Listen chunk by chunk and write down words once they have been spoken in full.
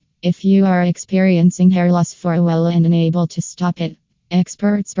If you are experiencing hair loss for a while and unable to stop it,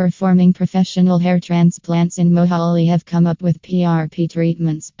 experts performing professional hair transplants in Mohali have come up with PRP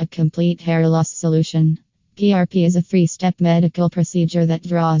treatments, a complete hair loss solution. PRP is a three-step medical procedure that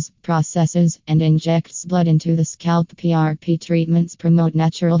draws, processes, and injects blood into the scalp. PRP treatments promote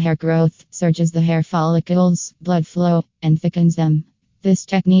natural hair growth, surges the hair follicles, blood flow, and thickens them. This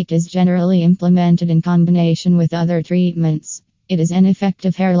technique is generally implemented in combination with other treatments. It is an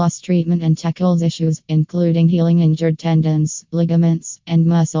effective hair loss treatment and tackles issues, including healing injured tendons, ligaments, and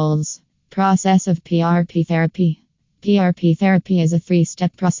muscles. Process of PRP therapy. PRP therapy is a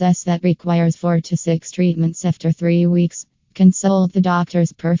three-step process that requires 4 to 6 treatments after 3 weeks. Consult the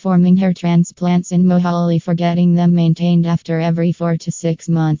doctors performing hair transplants in Mohali for getting them maintained after every 4 to 6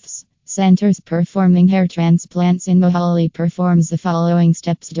 months. Centers performing hair transplants in Mohali performs the following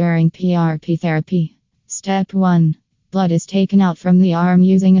steps during PRP therapy. Step 1. Blood is taken out from the arm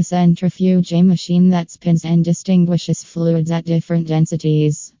using a centrifuge machine that spins and distinguishes fluids at different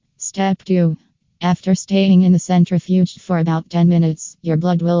densities. Step 2. After staying in the centrifuge for about 10 minutes, your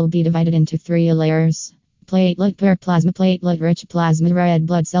blood will be divided into 3 layers. Platelet pure plasma, platelet rich plasma, red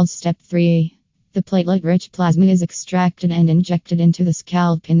blood cells. Step 3. The platelet rich plasma is extracted and injected into the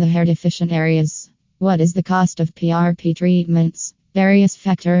scalp in the hair deficient areas. What is the cost of PRP treatments? Various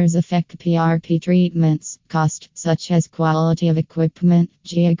factors affect PRP treatments' cost, such as quality of equipment,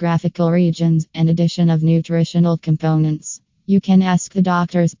 geographical regions, and addition of nutritional components. You can ask the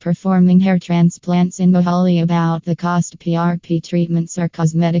doctors performing hair transplants in Mohali about the cost. PRP treatments are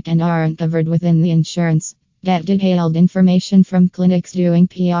cosmetic and aren't covered within the insurance. Get detailed information from clinics doing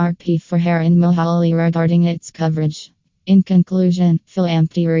PRP for hair in Mohali regarding its coverage. In conclusion, fill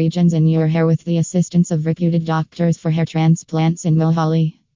empty regions in your hair with the assistance of reputed doctors for hair transplants in Mohali.